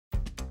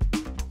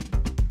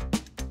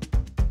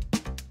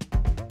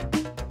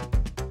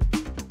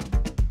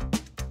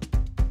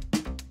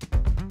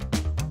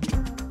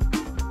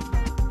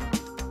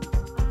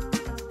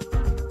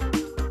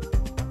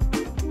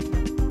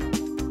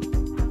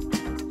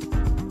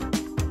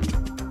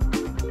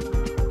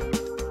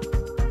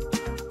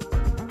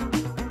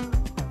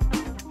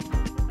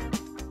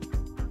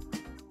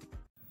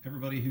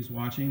everybody who's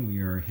watching. We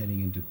are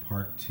heading into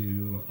part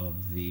 2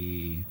 of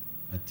the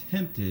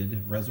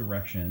attempted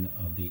resurrection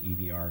of the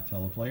EVR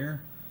Teleplayer.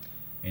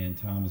 And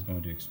Tom is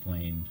going to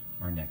explain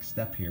our next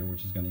step here,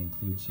 which is going to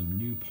include some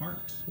new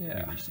parts we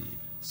receive.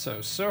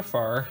 So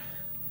far,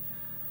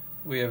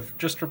 we have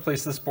just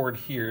replaced this board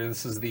here.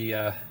 This is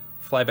the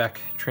flyback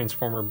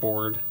transformer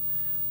board,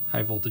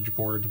 high voltage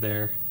board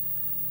there.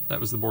 That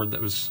was the board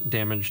that was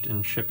damaged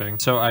in shipping.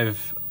 So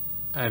I've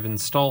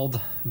installed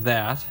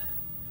that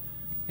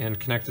and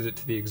connected it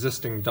to the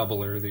existing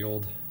doubler, the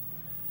old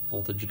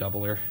voltage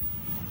doubler.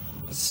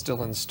 It's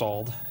still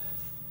installed.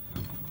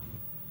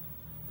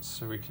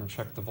 So we can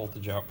check the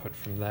voltage output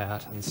from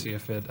that and see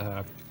if it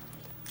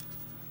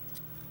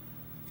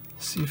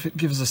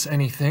gives us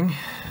anything.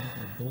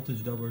 The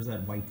voltage doubler is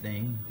that white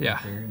thing Yeah,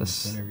 right there in the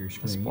center of your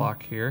screen. This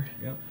block here.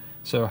 Yep.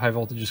 So high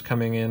voltage is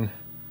coming in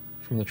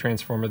from the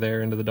transformer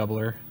there into the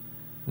doubler,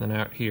 and then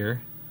out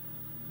here.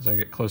 As I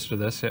get close to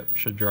this, it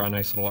should draw a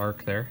nice little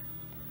arc there.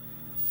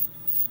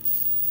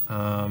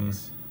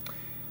 Nice.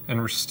 And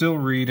we're still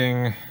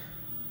reading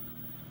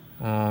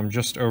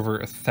just over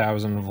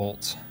 1,000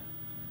 volts,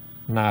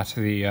 not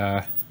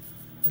the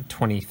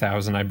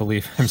 20,000 I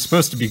believe I'm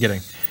supposed to be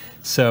getting.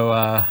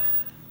 So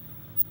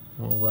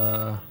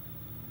we'll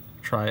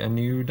try a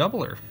new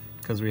doubler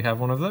because we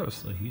have one of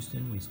those. So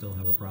Houston, we still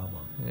have a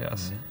problem.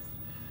 Yes. Right?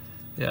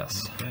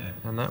 Yes. Okay.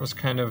 And that was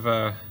kind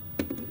of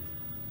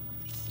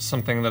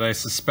something that I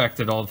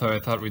suspected, although I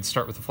thought we'd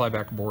start with the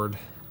flyback board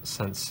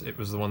since it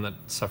was the one that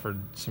suffered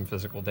some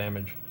physical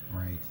damage.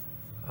 Right.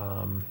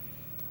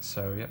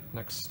 So yeah,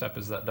 next step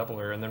is that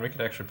doubler, and then we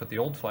could actually put the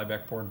old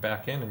flyback board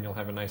back in and you'll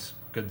have a nice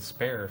good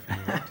spare if you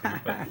want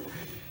to, but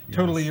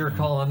totally your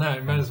call on that.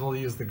 You might as well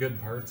use the good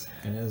parts.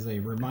 And as a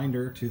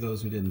reminder to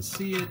those who didn't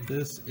see it,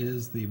 this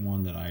is the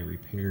one that I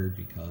repaired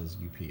because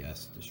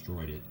UPS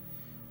destroyed it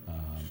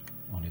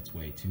on its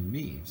way to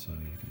me. So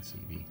you can see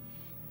the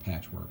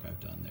patchwork I've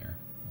done there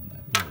on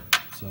that board.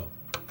 So,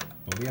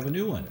 but we have a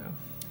new one. Yeah.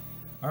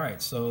 All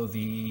right, so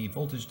the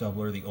voltage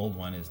doubler, the old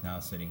one, is now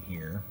sitting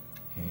here,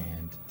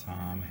 and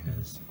Tom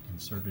has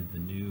inserted the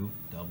new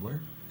doubler.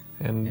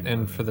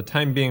 And for the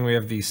time being, we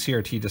have the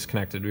CRT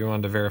disconnected. We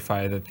wanted to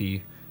verify that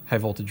the high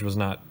voltage was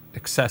not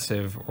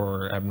excessive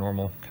or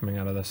abnormal coming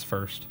out of this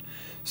first.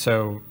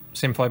 So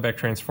same flyback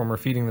transformer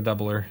feeding the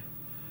doubler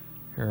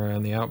here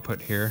on the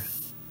output here.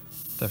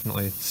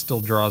 Definitely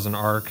still draws an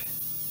arc.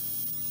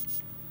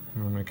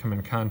 And when we come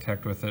in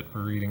contact with it,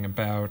 we're reading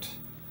about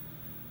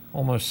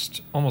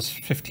almost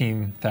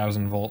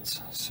 15,000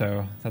 volts.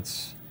 So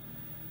that's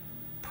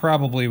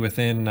probably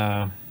within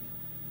the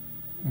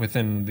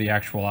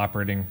actual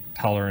operating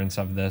tolerance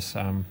of this.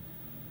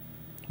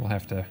 We'll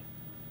have to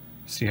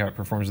see how it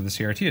performs with the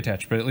CRT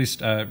attached, but at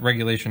least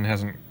regulation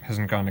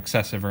hasn't gone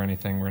excessive or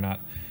anything. We're not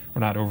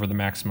over the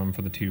maximum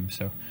for the tube,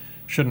 so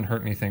shouldn't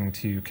hurt anything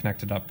to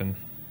connect it up and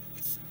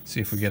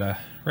see if we get a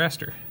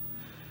raster.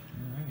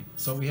 All right.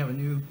 So we have a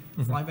new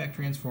flyback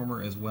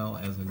transformer as well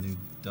as a new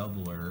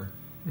doubler.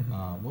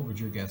 What would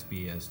your guess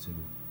be as to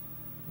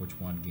which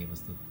one gave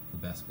us the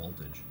best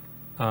voltage?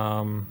 Do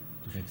you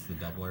think it's the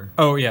doubler?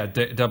 Oh yeah,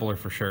 doubler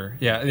for sure.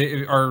 Yeah,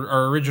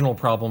 our original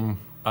problem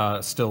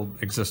still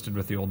existed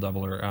with the old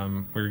doubler.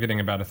 We were getting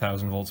about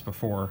 1,000 volts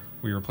before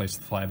we replaced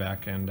the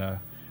flyback, and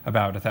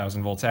about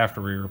 1,000 volts after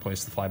we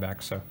replaced the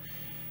flyback. So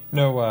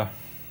no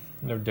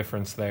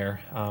difference there.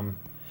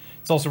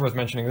 It's also worth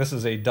mentioning this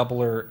is a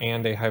doubler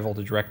and a high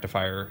voltage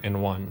rectifier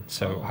in one.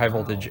 So high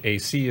voltage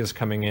AC is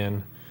coming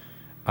in.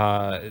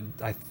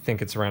 I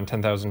think it's around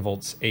 10,000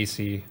 volts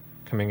AC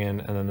coming in,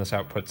 and then this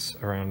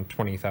outputs around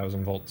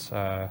 20,000 volts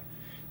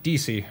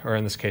DC, or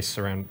in this case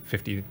around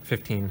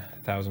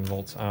 15,000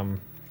 volts.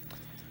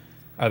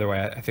 Either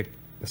way, I think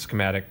the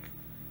schematic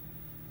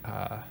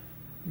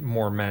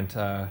more meant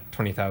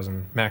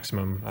 20,000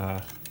 maximum.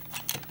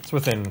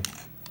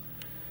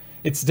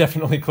 It's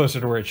definitely closer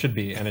to where it should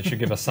be, and it should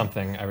give us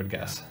something, I would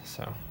guess.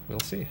 So we'll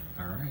see.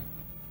 All right.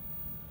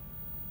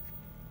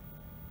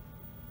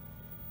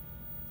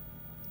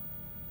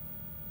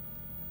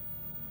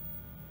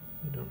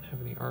 We don't have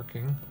any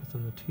arcing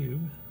within the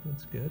tube.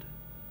 That's good.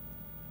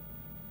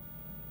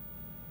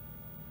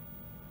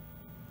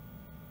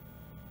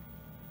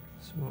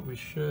 So what we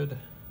should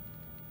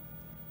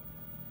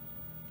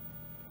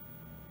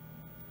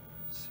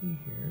see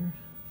here.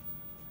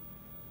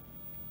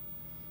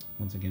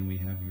 Once again, we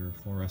have your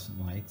fluorescent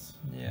lights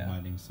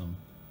providing some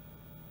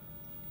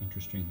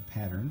interesting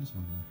patterns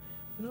on the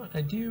You know what,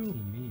 I do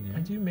TV there.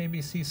 I do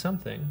maybe see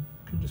something.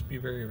 Could just be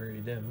very, very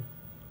dim.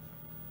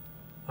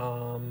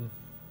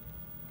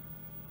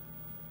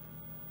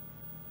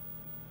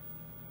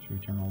 Should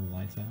we turn all the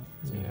lights out?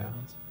 See what Yeah.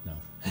 happens? No.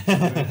 We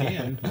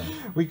can.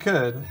 We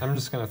could. I'm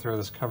just going to throw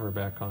this cover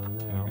back on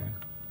now. Okay.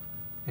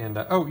 And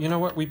oh, you know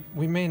what? We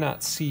may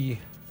not see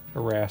a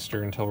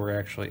raster until we're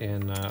actually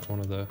in one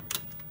of the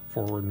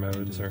forward modes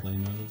Into the or play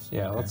modes?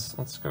 yeah. Okay.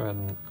 Let's go ahead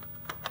and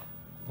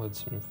load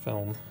some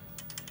film.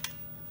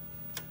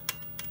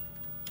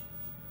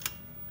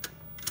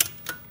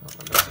 What am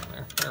I missing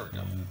there? There we go.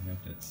 Yeah, we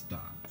have to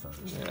stop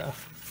first. Yeah.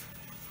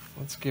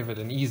 let's give it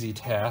an easy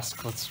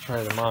task. Let's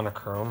try the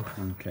monochrome.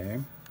 Okay.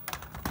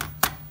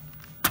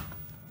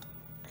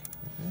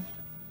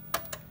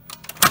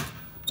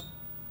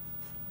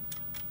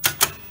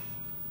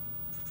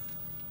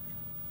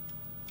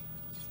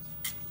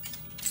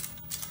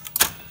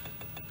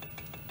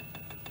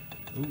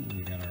 Ooh,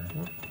 we got our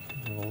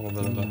a little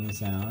bit of a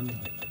sound.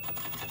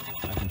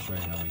 I can show you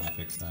how we can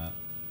fix that.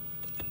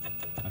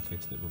 I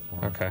fixed it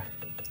before. Okay.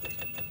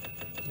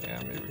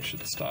 Yeah, maybe we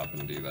should stop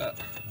and do that.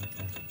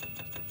 Okay.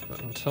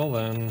 But until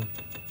then,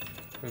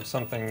 we have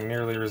something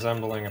nearly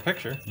resembling a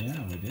picture. Yeah,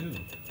 we do.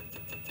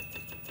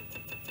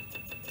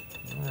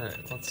 All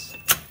right, let's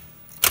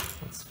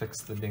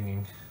fix the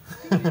dinging.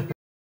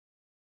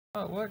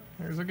 Oh, look,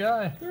 there's a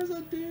guy. There's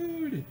a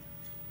dude.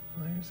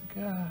 There's a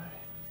guy.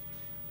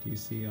 Do you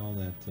see all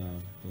that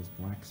those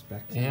black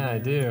specks? Yeah, I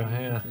do.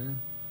 Yeah. Yeah.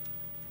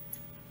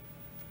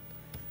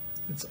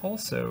 It's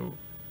also,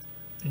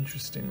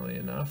 interestingly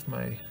enough,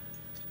 my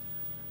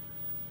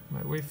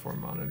waveform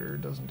monitor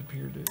doesn't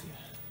appear to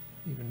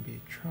even be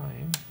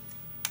trying.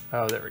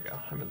 Oh, there we go.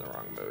 I'm in the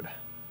wrong mode.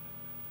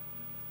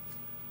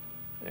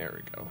 There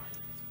we go.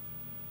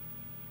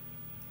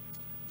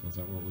 So is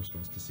that what we're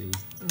supposed to see?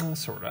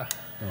 Sorta.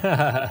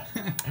 Oh.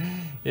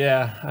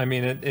 Yeah, I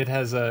mean it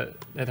has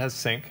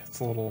sync. It's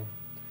a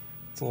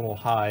little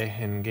high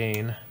in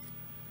gain.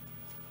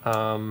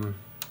 Kind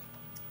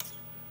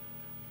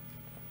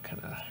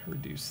of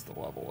reduce the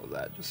level of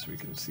that just so we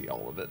can see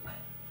all of it.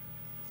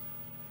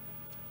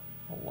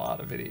 A lot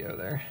of video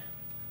there.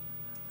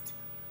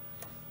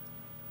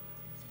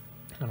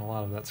 And a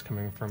lot of that's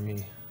coming from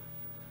me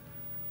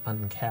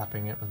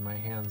uncapping it with my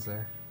hands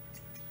there.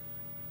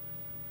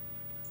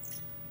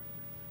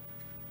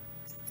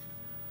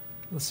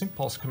 The sync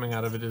pulse coming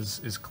out of it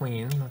is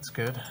clean. That's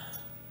good.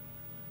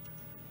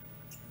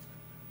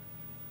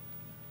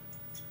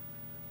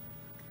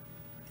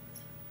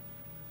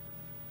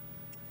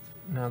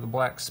 Now the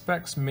black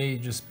specks may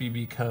just be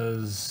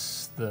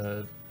because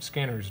the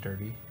scanner's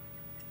dirty.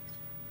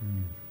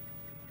 Hmm.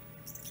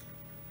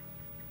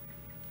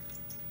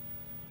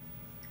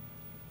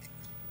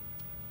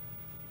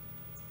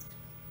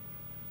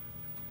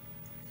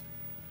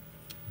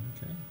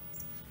 Okay.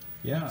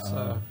 Yeah,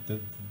 So,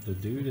 the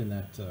dude in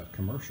that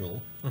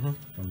commercial mm-hmm.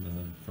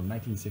 from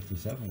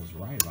 1967 was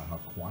right about how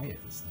quiet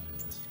this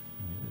thing is.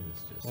 I mean, it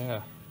is just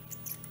Yeah.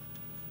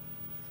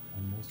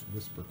 almost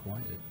whisper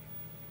quiet.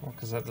 Well,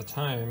 because at the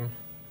time,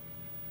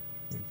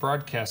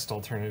 broadcast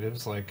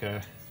alternatives like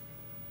a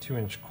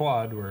 2-inch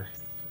quad were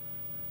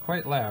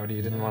quite loud.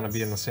 You didn't want to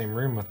be in the same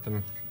room with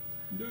them.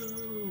 No.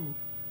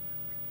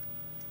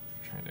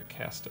 Trying to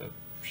cast a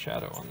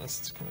shadow on this,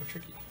 it's kind of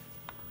tricky.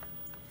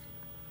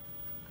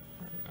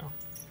 There we go.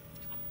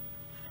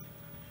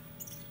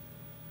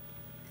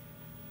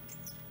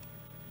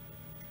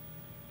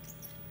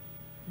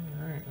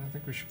 Alright, I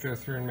think we should go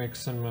through and make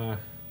some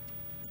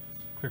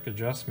quick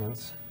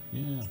adjustments.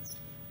 Yeah.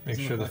 Make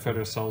Doesn't sure the look like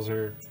photocells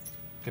are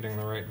getting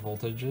the right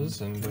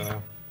voltages and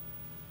the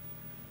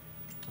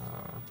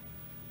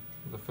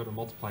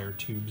photomultiplier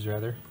tubes,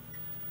 rather.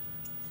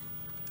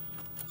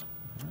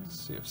 Let's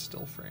see if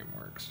still frame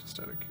works, just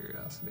out of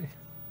curiosity.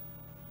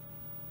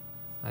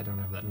 I don't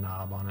have that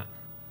knob on it.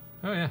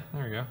 Oh yeah,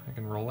 there we go. I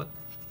can roll it.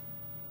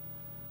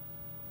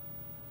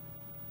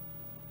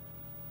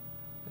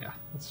 Yeah,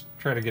 let's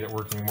try to get it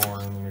working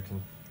more and then we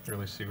can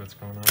really see what's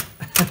going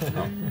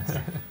on.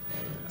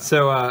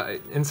 So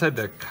inside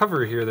the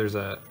cover here there's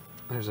a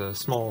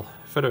small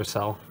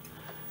photocell,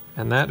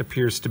 and that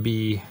appears to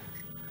be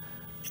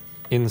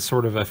in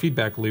sort of a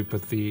feedback loop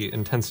with the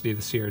intensity of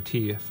the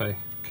CRT. If I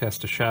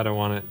cast a shadow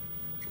on it,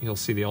 you'll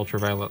see the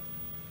ultraviolet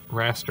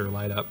raster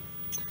light up.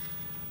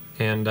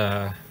 And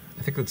I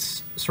think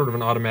that's sort of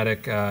an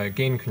automatic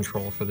gain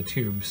control for the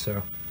tube,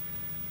 so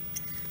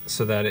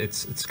that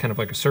it's kind of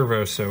like a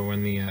servo. So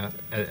when the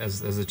as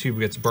the tube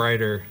gets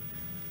brighter,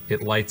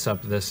 it lights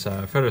up this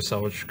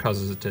photocell, which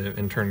causes it to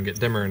in turn get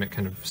dimmer, and it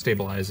kind of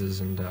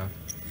stabilizes and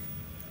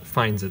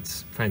finds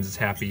its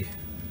happy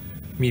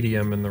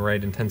medium and the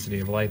right intensity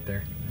of light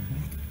there.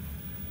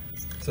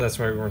 Mm-hmm. So that's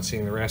why we weren't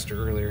seeing the raster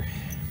earlier.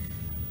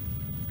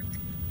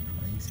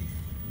 Crazy.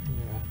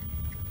 Yeah.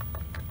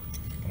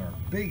 But our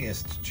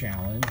biggest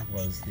challenge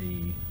was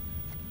the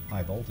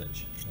high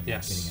voltage. And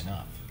Yes. not getting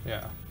enough.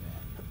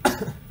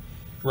 Yeah.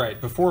 Right.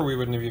 Before we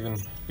wouldn't have even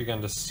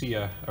begun to see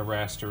a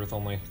raster with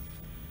only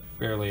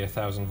barely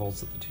 1,000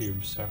 volts at the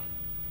tube. So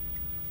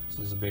this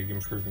is a big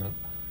improvement.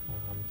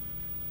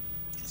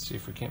 Let's see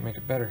if we can't make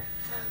it better.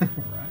 All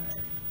right.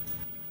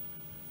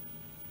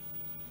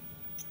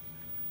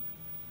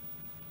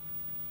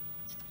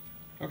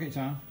 Okay,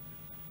 Tom.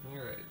 All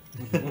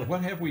right.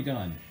 What have we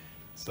done?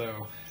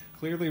 So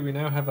clearly we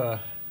now have a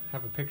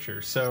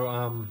picture.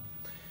 So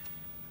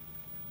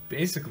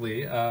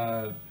basically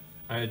I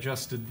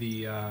adjusted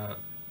the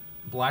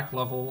black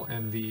level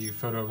and the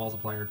photo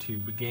multiplier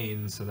tube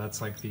gain, so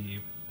that's like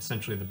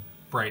essentially the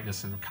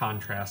brightness and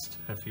contrast,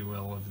 if you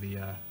will,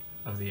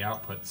 of the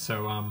output.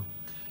 So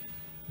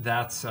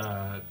that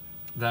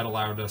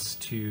allowed us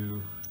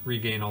to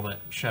regain all that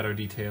shadow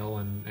detail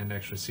and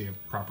actually see a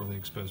properly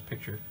exposed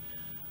picture.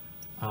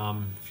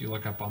 If you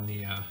look up on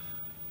the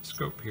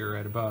scope here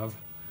right above,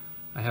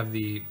 I have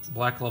the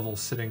black level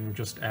sitting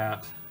just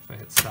at, if I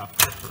hit stop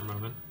there for a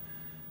moment,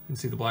 you can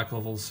see the black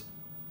levels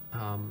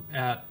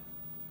at,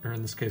 or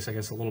in this case I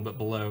guess a little bit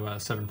below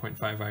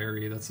 7.5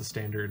 IRE. That's the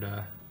standard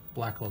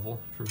black level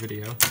for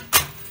video.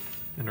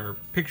 And our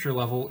picture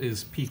level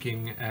is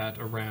peaking at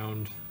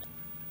around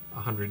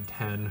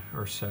 110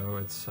 or so.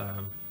 It's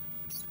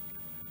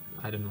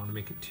I didn't want to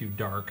make it too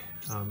dark.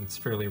 It's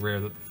fairly rare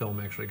that the film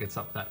actually gets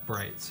up that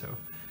bright, so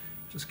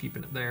just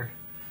keeping it there.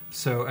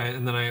 So,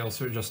 and then I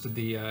also adjusted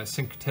the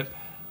sync tip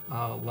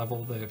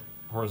level, the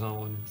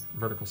horizontal and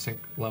vertical sync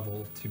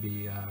level, to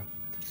be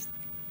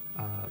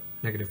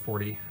negative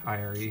 40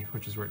 IRE,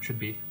 which is where it should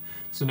be.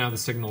 So now the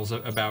signal's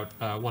about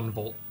 1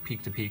 volt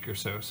peak to peak or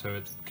so, so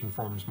it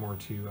conforms more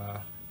to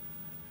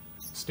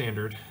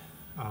standard,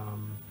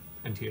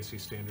 NTSC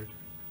standard.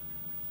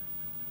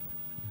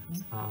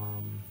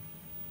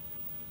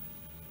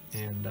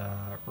 And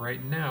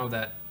right now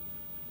that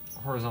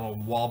horizontal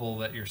wobble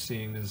that you're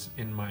seeing is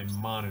in my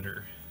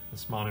monitor.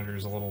 This monitor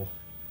is a little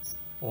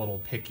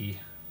picky.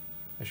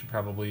 I should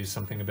probably use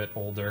something a bit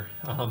older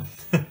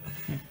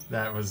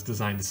that was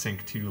designed to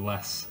sync to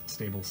less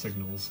stable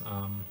signals.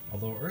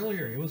 Although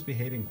earlier it was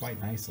behaving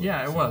quite nicely.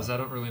 Yeah, it was. I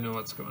don't really know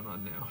what's going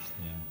on now.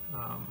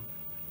 Yeah.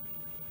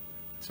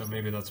 So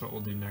maybe that's what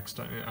we'll do next.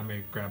 I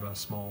may grab a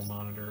small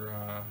monitor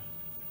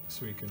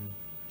so we can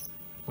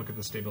look at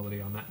the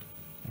stability on that.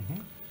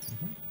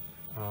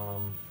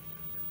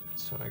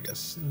 So I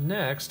guess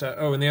next,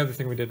 oh, and the other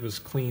thing we did was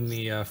clean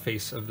the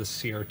face of the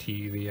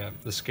CRT.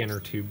 The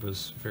scanner tube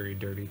was very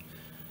dirty,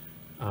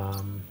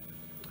 and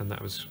that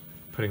was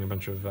putting a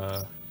bunch of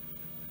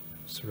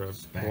sort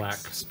of black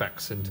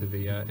specks into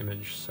the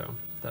image. So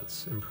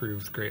that's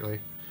improved greatly.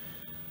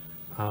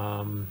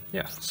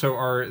 Yeah.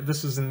 So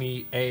this is in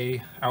the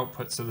A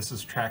output. So this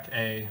is track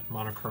A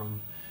monochrome.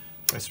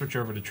 If I switch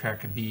over to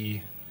track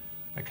B,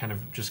 I kind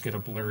of just get a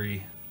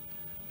blurry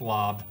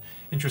blob.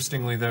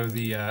 Interestingly, though,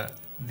 the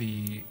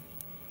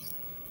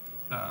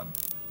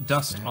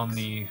dust specks on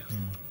the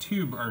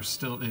tube are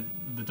still, the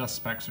dust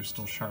specks are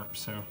still sharp,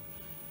 so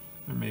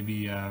there may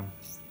be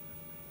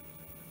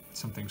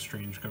something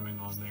strange going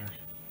on there.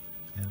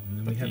 Yeah, and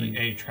then but the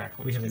A track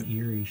looks good. We have an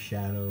eerie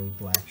shadow,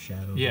 black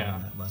shadow on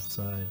that left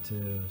side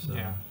too. So.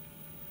 Yeah.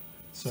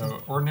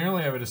 So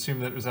ordinarily I would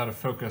assume that it was out of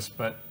focus,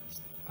 but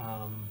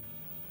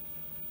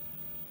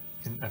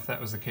if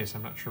that was the case,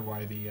 I'm not sure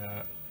why the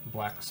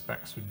black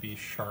specks would be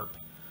sharp.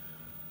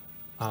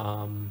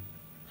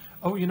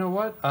 Oh, you know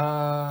what?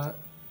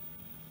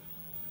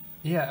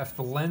 Yeah, if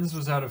the lens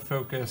was out of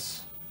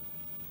focus,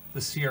 the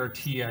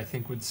CRT I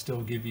think would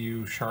still give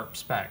you sharp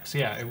specks.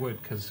 Yeah, it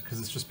would, because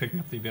it's just picking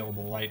up the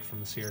available light from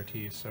the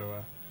CRT. So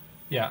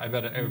yeah, I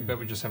bet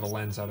we just have a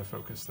lens out of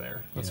focus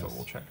there. That's what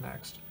we'll check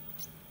next.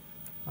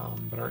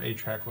 But our A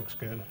track looks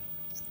good.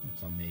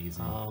 It's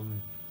amazing.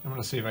 I'm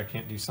gonna see if I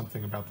can't do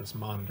something about this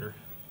monitor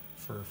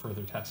for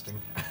further testing.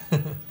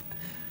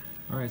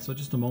 All right, so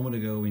just a moment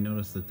ago we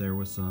noticed that there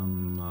was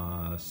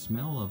some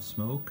smell of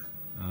smoke,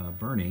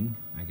 burning,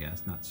 I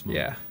guess, not smoke.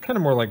 Yeah, kind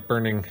of more like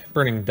burning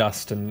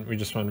dust, and we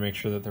just wanted to make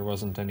sure that there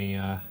wasn't any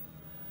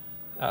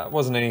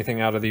wasn't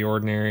anything out of the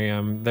ordinary.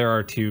 There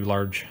are 2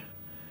 large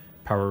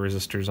power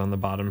resistors on the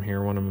bottom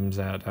here. One of them's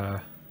at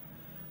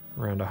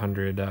around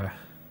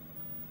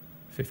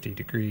 150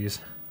 degrees.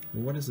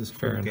 What is this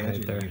cool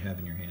gadget that you have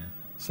in your hand?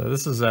 So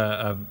this is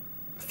a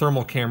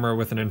thermal camera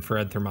with an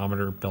infrared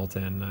thermometer built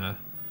in.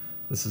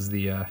 This is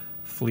the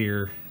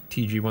FLIR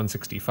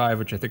TG165,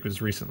 which I think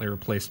was recently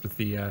replaced with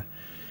the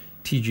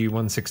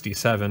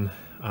TG167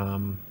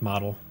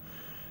 model.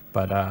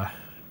 But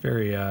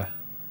very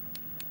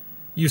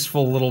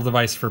useful little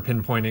device for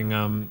pinpointing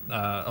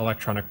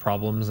electronic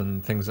problems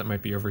and things that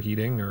might be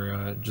overheating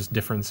or just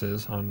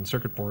differences on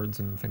circuit boards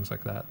and things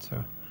like that.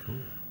 So cool.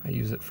 I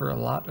use it for a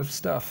lot of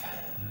stuff.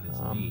 That is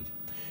neat.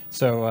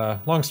 So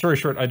long story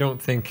short, I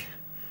don't think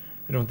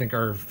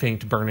our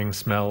faint burning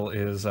smell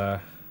is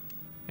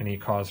any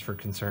cause for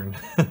concern.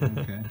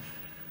 Okay.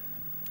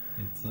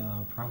 It's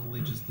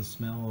probably just the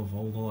smell of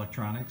old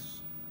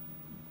electronics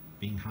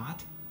being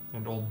hot.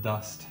 And old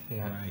dust,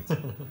 yeah. Right.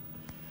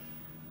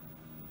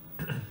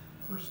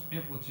 First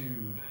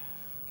amplitude.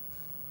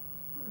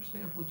 First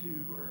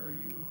amplitude, where are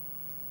you?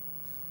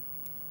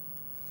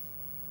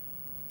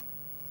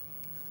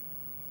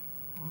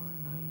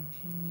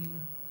 R19.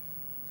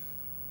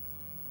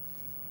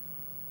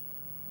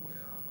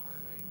 Where on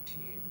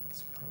R19?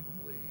 It's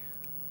probably...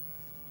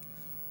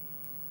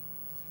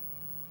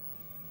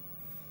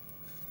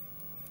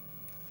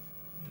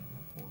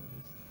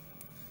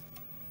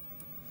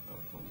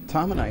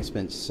 Tom and I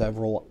spent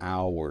several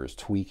hours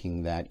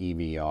tweaking that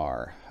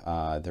EVR.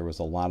 There was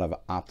a lot of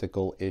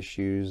optical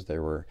issues.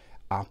 There were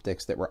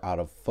optics that were out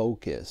of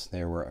focus.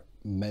 There were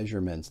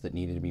measurements that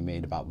needed to be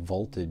made about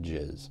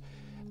voltages.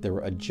 There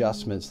were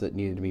adjustments that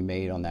needed to be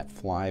made on that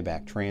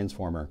flyback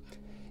transformer.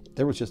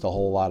 there was just a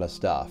whole lot of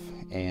stuff.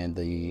 And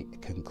the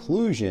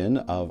conclusion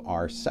of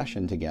our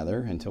session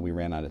together, until we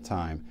ran out of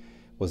time,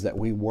 was that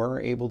we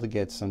were able to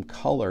get some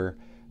color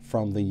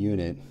from the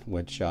unit,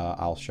 which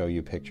I'll show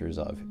you pictures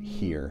of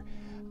here.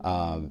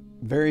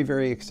 Very,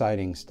 very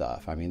exciting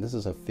stuff. I mean, this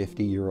is a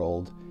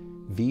 50-year-old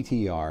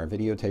VTR,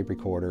 videotape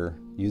recorder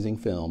using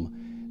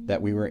film, that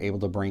we were able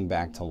to bring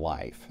back to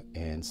life.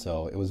 And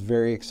so it was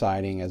very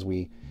exciting as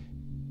we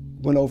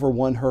went over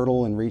one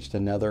hurdle and reached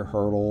another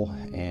hurdle,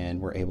 and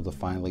we're able to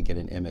finally get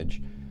an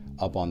image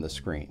up on the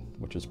screen,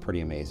 which is pretty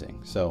amazing.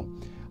 So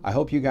I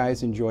hope you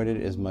guys enjoyed it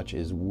as much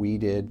as we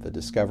did, the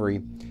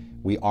discovery.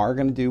 We are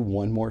going to do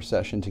one more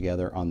session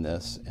together on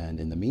this, and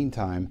in the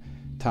meantime,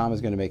 Tom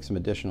is going to make some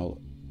additional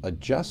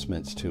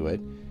adjustments to it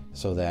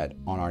so that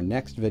on our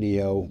next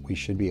video, we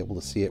should be able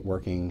to see it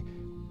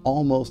working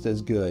almost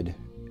as good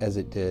as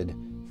it did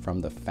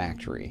from the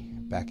factory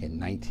back in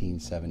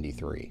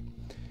 1973.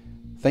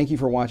 Thank you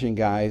for watching,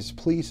 guys.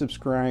 Please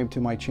subscribe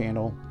to my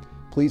channel.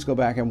 Please go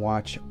back and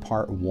watch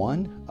part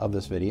 1 of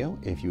this video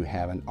if you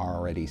haven't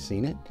already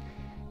seen it.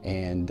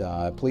 And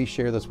please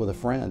share this with a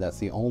friend. That's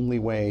the only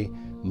way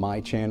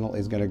my channel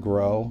is going to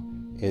grow,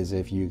 is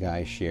if you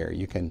guys share.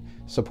 You can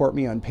support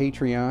me on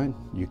Patreon.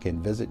 You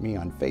can visit me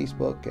on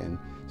Facebook and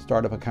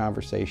start up a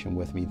conversation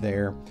with me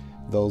there.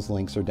 Those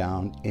links are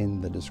down in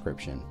the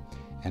description.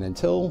 And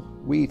until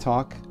we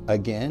talk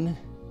again,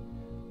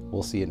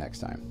 we'll see you next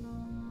time.